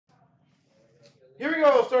Here we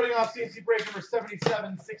go, starting off CNC break number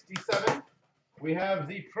 7767. We have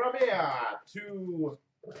the Premier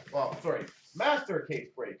Master case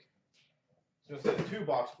break. So it says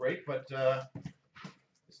 2-box break, but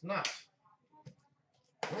it's not.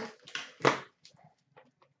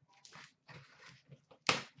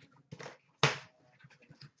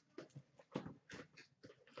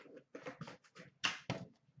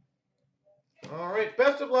 All right,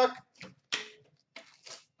 best of luck.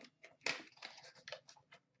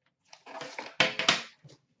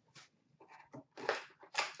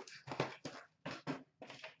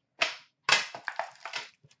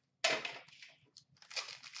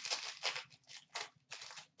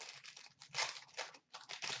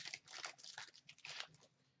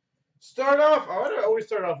 Start off, why do I always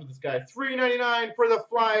start off with this guy? $3.99 for the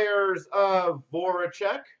Flyers of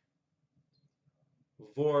Voracek.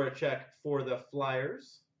 Voracek for the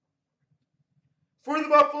Flyers. For the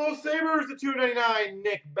Buffalo Sabres, the $2.99,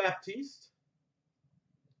 Nick Baptiste.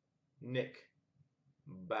 Nick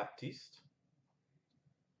Baptiste.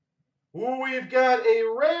 We've got a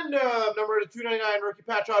random number to $2.99 rookie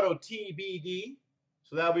patch auto TBD.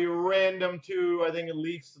 So that'll be random to, I think, at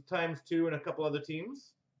least ×2 and a couple other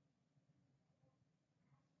teams.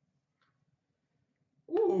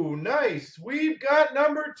 Ooh, nice. We've got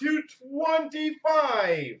number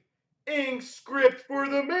 225. Ink script for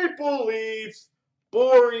the Maple Leafs.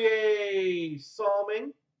 Borje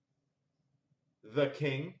Salming. The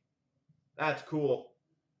King. That's cool.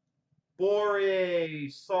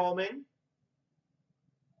 Borje Salming.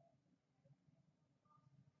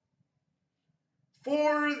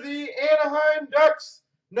 For the Anaheim Ducks,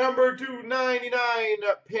 number 299,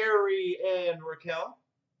 Perry and Raquel.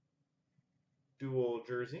 Dual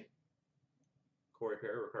jersey. Corey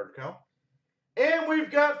Perry, Ricardo Raquel. And we've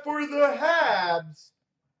got for the Habs,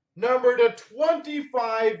 number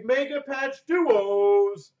 25, Mega Patch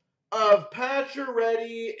Duos of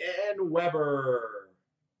Pacioretty and Weber.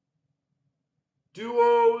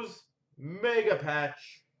 Duos, Mega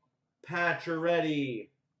Patch, Pacioretty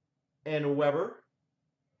and Weber.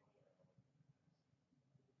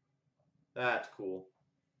 That's cool.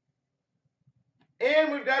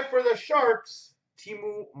 And we've got for the Sharks,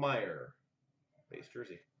 Timo Meier. Base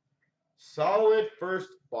jersey. Solid first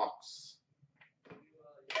box.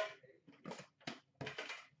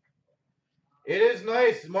 It is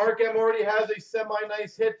nice. Mark M already has a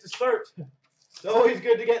semi-nice hit to start. It's always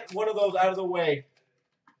good to get one of those out of the way.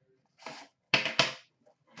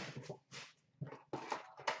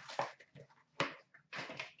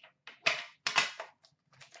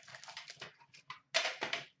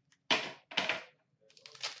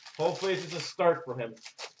 Hopefully it's just a start for him.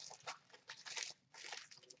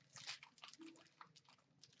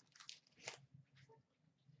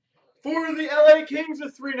 For the LA Kings, a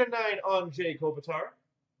 $3.99 on Jay Kopitar.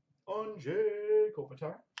 On Jay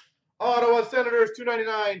Kopitar. Ottawa Senators,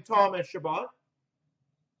 $2.99, Thomas Chabot.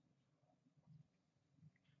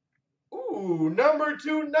 Ooh, number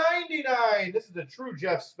 299. This is a True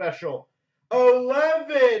Jeff special.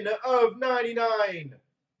 11 of 99.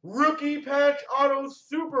 Rookie patch auto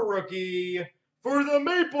super rookie for the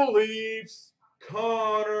Maple Leafs,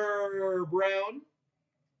 Connor Brown.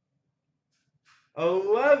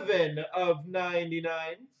 11 of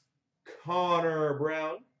 99, Connor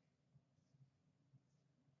Brown.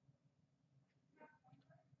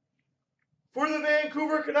 For the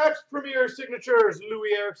Vancouver Canucks, Premier Signatures,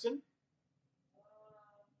 Louis Eriksson.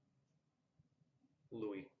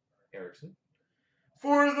 Louis Eriksson.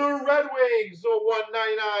 For the Red Wings, a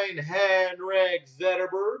 $1.99 Henrik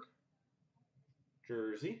Zetterberg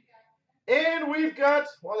jersey. And we've got,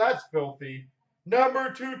 well, that's filthy,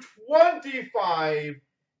 number 225,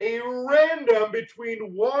 a random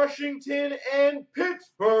between Washington and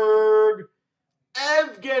Pittsburgh,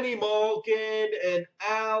 Evgeny Malkin and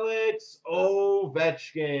Alex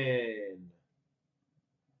Ovechkin.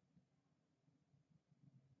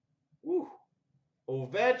 Woo.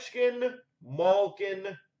 Ovechkin,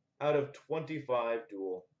 Malkin out of 25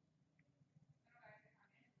 dual.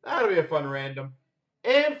 That'll be a fun random.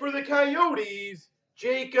 And for the Coyotes,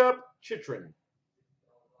 Jacob Chychrun.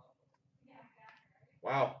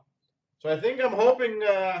 Wow. So I think I'm hoping,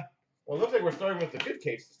 well, it looks like we're starting with the good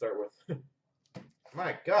case to start with.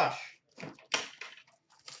 My gosh.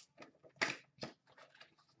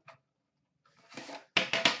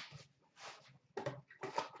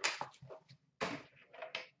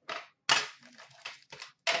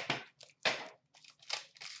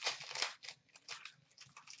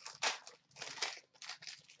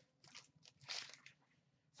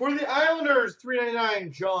 For the Islanders,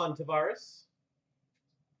 $3.99, John Tavares.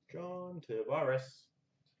 John Tavares.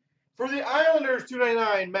 For the Islanders,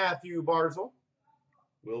 $2.99, Matthew Barzal.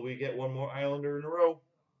 Will we get one more Islander in a row?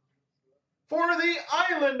 For the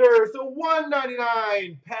Islanders, the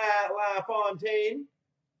 $1.99, Pat LaFontaine.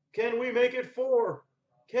 Can we make it 4?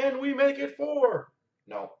 Can we make it 4?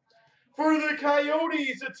 No. For the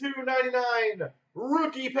Coyotes, the $2.99,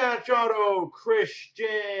 rookie patch auto,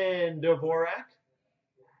 Christian Dvorak.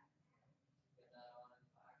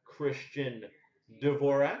 Christian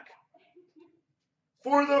Dvorak.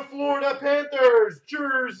 For the Florida Panthers,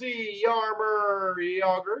 jersey, Jaromir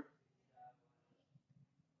Jagr.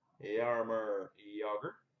 Jaromir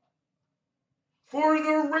Jagr. For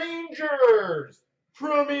the Rangers,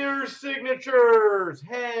 Premier Signatures,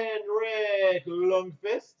 Henrik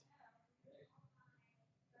Lundqvist.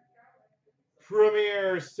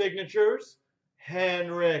 Premier Signatures,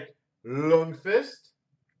 Henrik Lundqvist.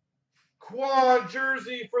 Quad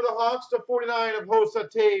jersey for the Hawks to 49 of Hossa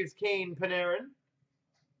Taves, Kane Panarin.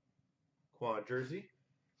 Quad jersey.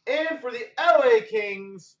 And for the LA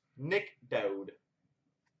Kings, Nick Dowd.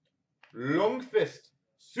 Lundqvist.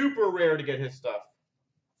 Super rare to get his stuff.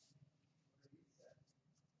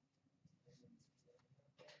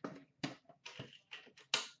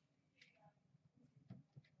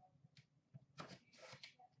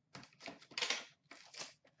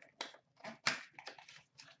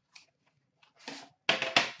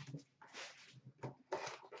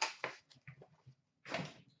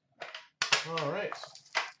 All right.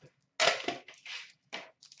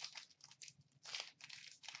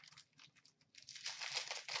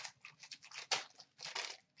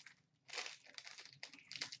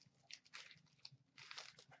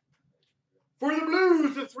 For the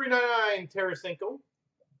Blues, the $3.99, Tarasenko.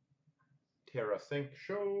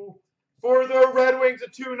 Tarasenko. For the Red Wings, the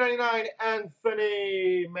 $2.99,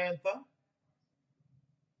 Anthony Mantha.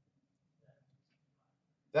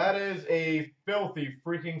 That is a filthy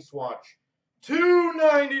freaking swatch.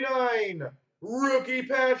 $2.99, rookie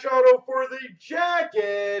patch auto for the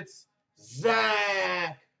Jackets,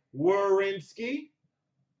 Zach Werenski.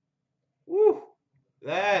 Woo,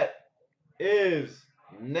 that is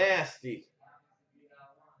nasty.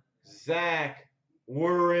 Zach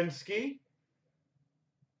Werenski.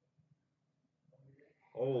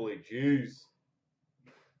 Holy jeez.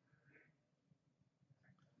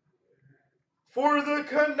 For the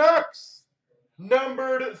Canucks,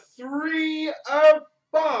 numbered 3 of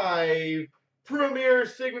 5, Premier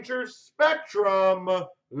Signature Spectrum,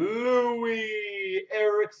 Louis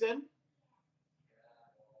Eriksson.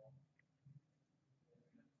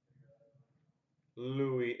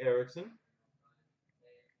 Louis Eriksson.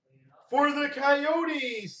 For the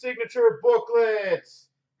Coyotes, signature booklets,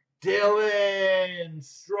 Dylan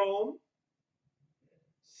Strome.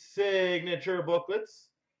 Signature booklets,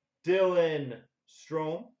 Dylan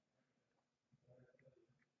Strome.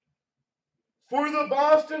 For the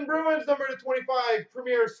Boston Bruins, number 25,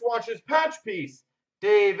 Premier Swatches patch piece,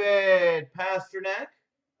 David Pastrnak.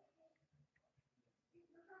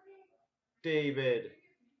 David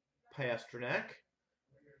Pastrnak.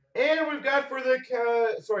 And we've got for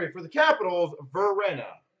the Capitals, Verena.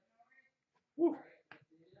 Woo.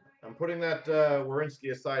 I'm putting that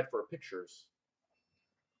Werenski aside for pictures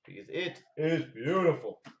because it is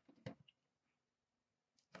beautiful.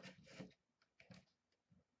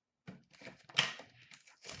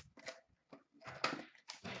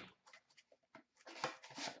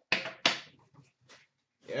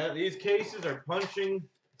 Yeah, these cases are punching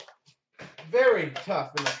very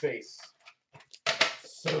tough in the face.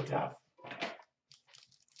 So tough.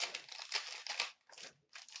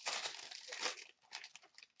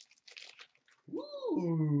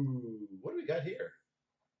 Ooh, what do we got here?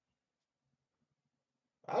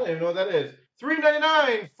 I don't even know what that is.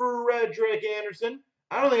 $3.99 for Frederick Anderson.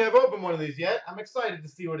 I don't think I've opened one of these yet. I'm excited to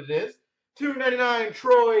see what it is. $2.99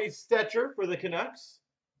 Troy Stecher for the Canucks.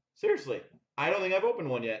 Seriously, I don't think I've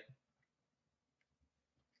opened one yet.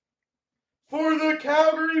 For the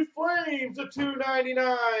Calgary Flames, a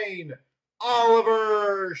 $2.99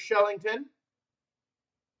 Oliver Shellington.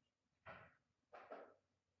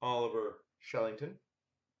 Oliver Shellington.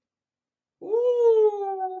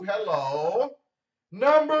 Ooh, hello.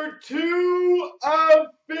 Number 2 of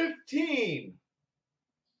 15.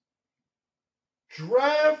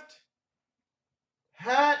 Draft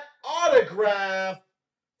hat autograph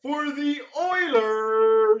for the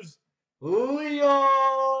Oilers,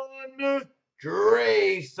 Leon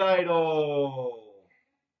Draisaitl.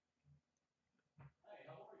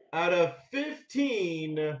 Out of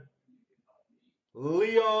 15,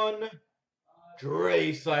 Leon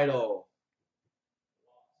Draisaitl.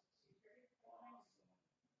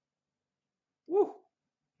 Woo.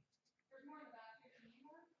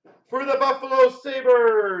 For the Buffalo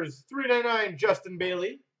Sabres, $3.99, Justin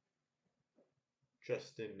Bailey.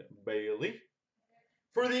 Justin Bailey.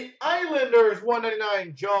 For the Islanders,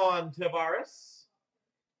 $1.99, John Tavares.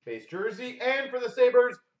 Base jersey. And for the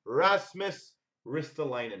Sabres, Rasmus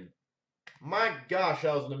Ristolainen. My gosh,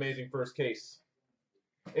 that was an amazing first case.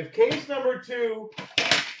 If case number 2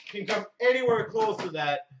 can come anywhere close to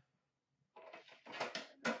that,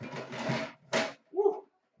 woo.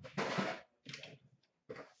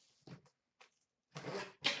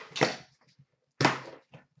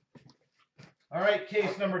 All right,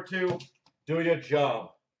 case number 2, do your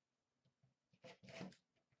job.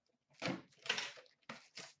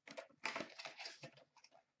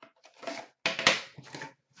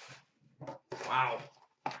 Wow.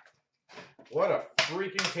 What a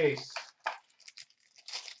freaking case.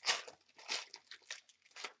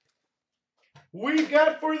 We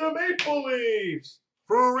got for the Maple Leafs,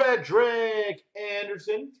 Frederik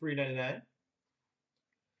Andersen, $3.99.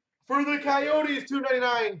 For the Coyotes,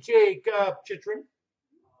 $2.99, Jacob Chitrin.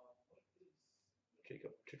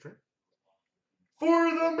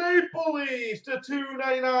 For the Maple Leafs, to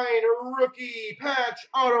 $2.99, rookie patch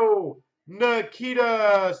auto,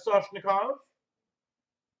 Nikita Soshnikov.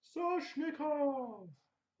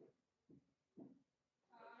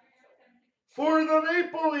 For the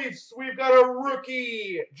Maple Leafs, we've got a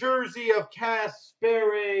rookie jersey of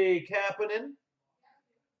Kasperi Kapanen.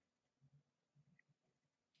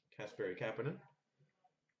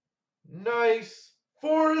 Nice.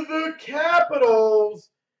 For the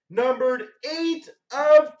Capitals, numbered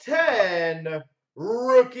 8/10,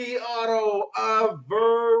 rookie auto of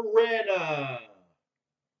Verena.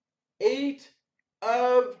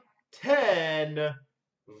 8/10,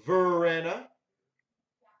 Verena.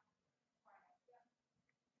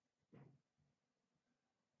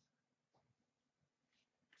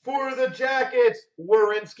 For the Jackets,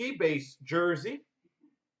 Werenski base jersey.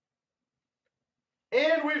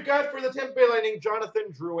 And we've got for the Tampa Bay Lightning,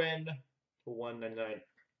 Jonathan Drouin to $1.99.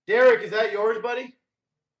 Derek, is that yours, buddy?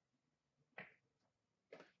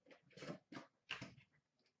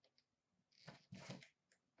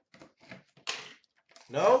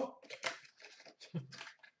 No?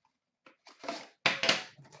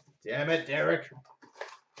 Damn it, Derek.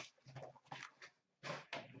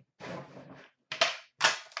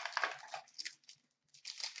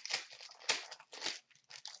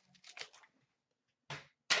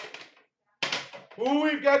 Who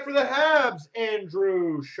we've got for the Habs?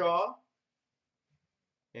 Andrew Shaw.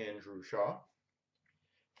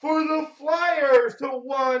 For the Flyers, to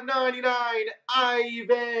 $1.99,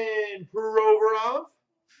 Ivan Provorov.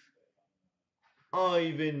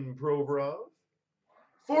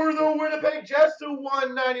 For the Winnipeg Jets, to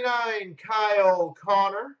 $1.99, Kyle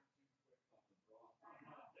Connor.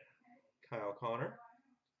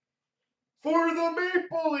 For the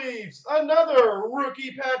Maple Leafs, another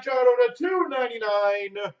rookie patch auto to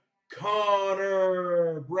 $2.99,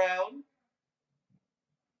 Connor Brown.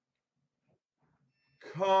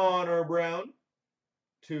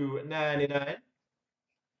 $2.99.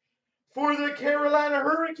 For the Carolina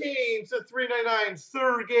Hurricanes, to $3.99,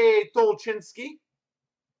 Sergei Tolchinsky.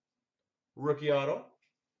 Rookie auto.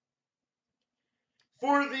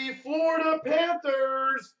 For the Florida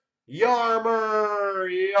Panthers, Jaromir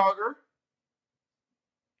Jagr.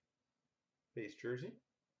 Base jersey.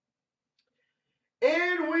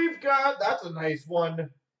 And we've got, that's a nice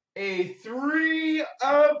one, a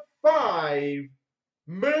 3/5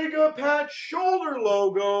 mega patch shoulder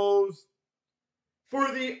logos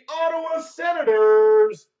for the Ottawa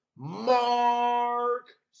Senators,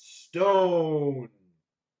 Mark Stone.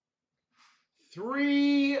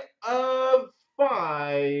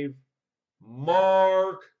 3/5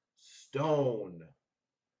 Mark Stone.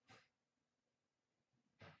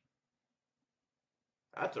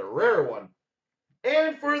 That's a rare one.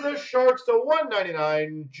 And for the Sharks, to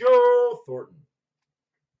 $1.99, Joe Thornton.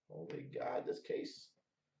 Holy God, this case,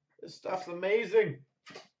 this stuff's amazing.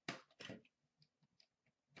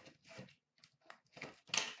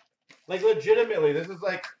 Like, legitimately, this is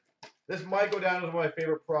like, this might go down as one of my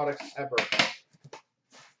favorite products ever.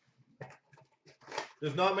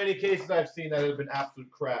 There's not many cases I've seen that have been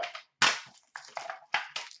absolute crap.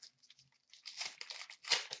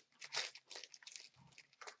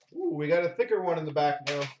 Ooh, we got a thicker one in the back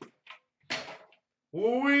now.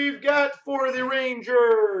 We've got for the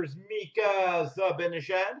Rangers, Mika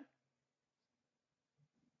Zibanejad.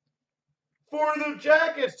 For the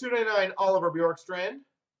Jackets, $2.99, Oliver Bjorkstrand.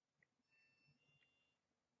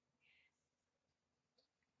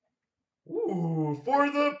 Ooh,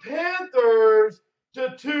 for the Panthers,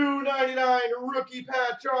 to $2.99, rookie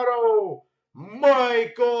patch auto,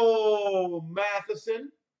 Michael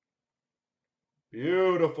Matheson.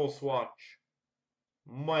 Beautiful swatch.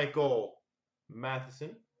 Michael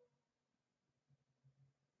Matheson.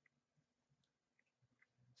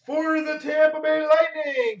 For the Tampa Bay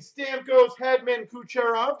Lightning, Stamkos Hedman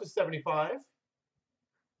Kucherov to 75.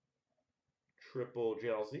 Triple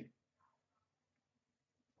jersey.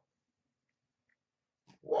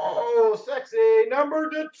 Whoa, sexy. Number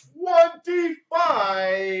to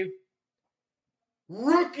 25.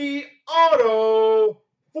 Rookie auto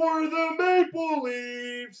for the Maple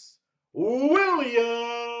Leafs, William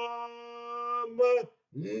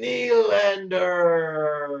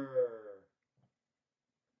Nylander.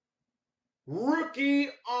 Rookie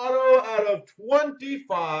auto out of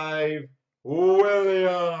 25,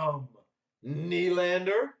 William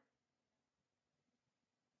Nylander.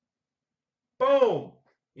 Boom.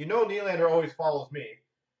 You know Nylander always follows me.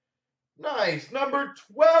 Nice. Number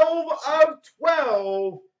 12 of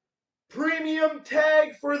 12. Premium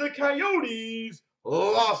tag for the Coyotes,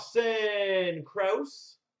 Lawson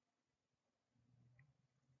Crouse.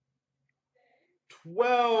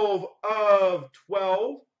 12 of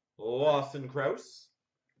 12, Lawson Crouse.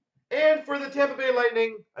 And for the Tampa Bay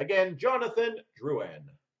Lightning, again, Jonathan Drouin.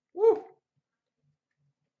 Woo!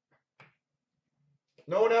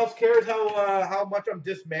 No one else cares how much I'm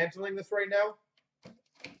dismantling this right now?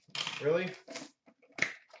 Really?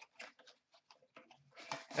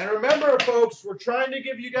 And remember, folks, we're trying to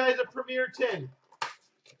give you guys a premier tin.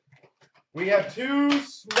 We have 2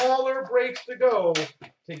 smaller breaks to go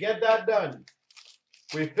to get that done.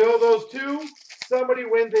 We fill those 2, somebody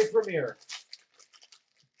wins a premier.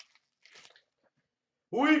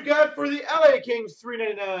 We've got for the LA Kings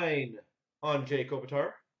 $3.99 on Jay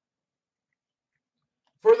Kopitar.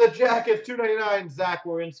 For the Jackets $2.99, Zach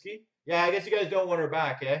Werenski. Yeah, I guess you guys don't want her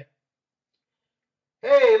back, eh?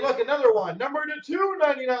 Hey, look, another one. Number to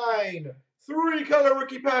 $2.99. 3-color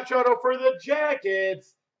rookie patch auto for the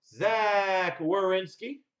Jackets, Zach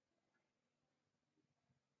Werenski.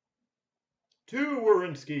 2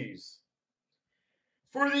 Werenskis.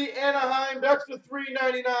 For the Anaheim Ducks to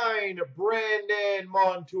 $3.99, Brandon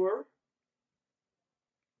Montour.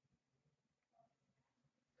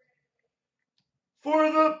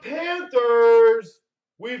 For the Panthers,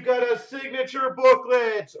 we've got a signature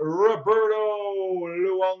booklet, Roberto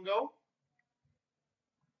Luongo.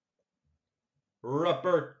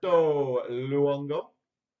 Roberto Luongo.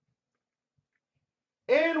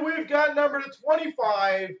 And we've got number to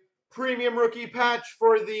 25, premium rookie patch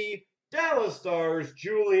for the Dallas Stars,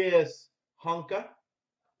 Julius Honka.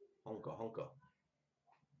 Honka.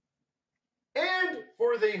 And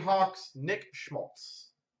for the Hawks, Nick Schmaltz.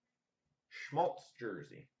 Schmaltz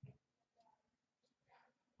jersey.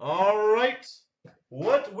 All right.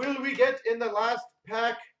 What will we get in the last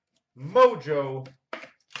pack? Mojo.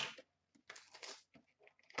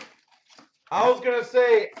 I was going to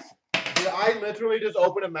say, did I literally just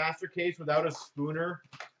open a master case without a Spooner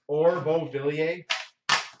or Beauvilliers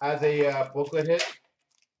as a booklet hit?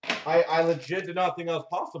 I legit did not think that was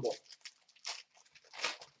possible.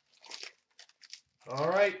 All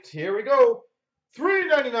right, here we go.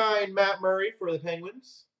 $3.99 Matt Murray for the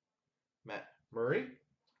Penguins. Matt Murray.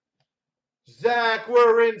 Zach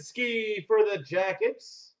Werenski for the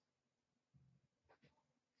Jackets.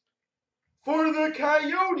 For the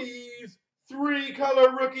Coyotes,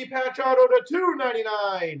 3-color rookie patch auto to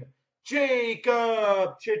 $2.99.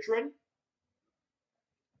 Jacob Chitrin.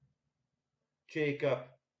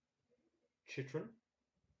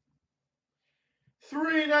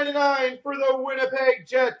 $3.99 for the Winnipeg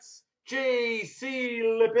Jets, J.C.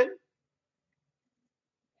 Lippin.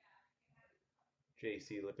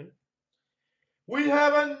 We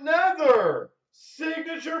have another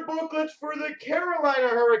signature booklet for the Carolina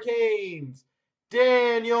Hurricanes,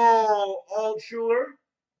 Daniel Altshuler.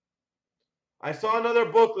 I saw another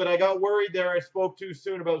booklet. I got worried there. I spoke too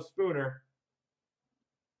soon about Spooner.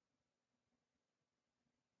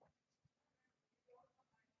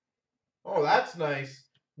 Oh, that's nice.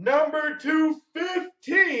 Number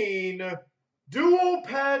 215, dual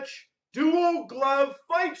patch, dual glove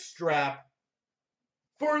fight strap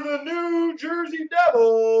for the New Jersey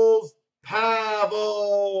Devils,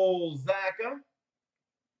 Pavel Zacha.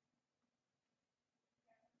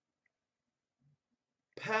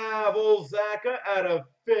 Pavel Zacha out of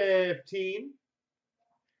 15.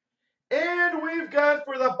 And we've got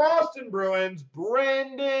for the Boston Bruins,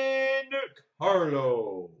 Brandon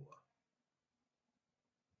Carlo.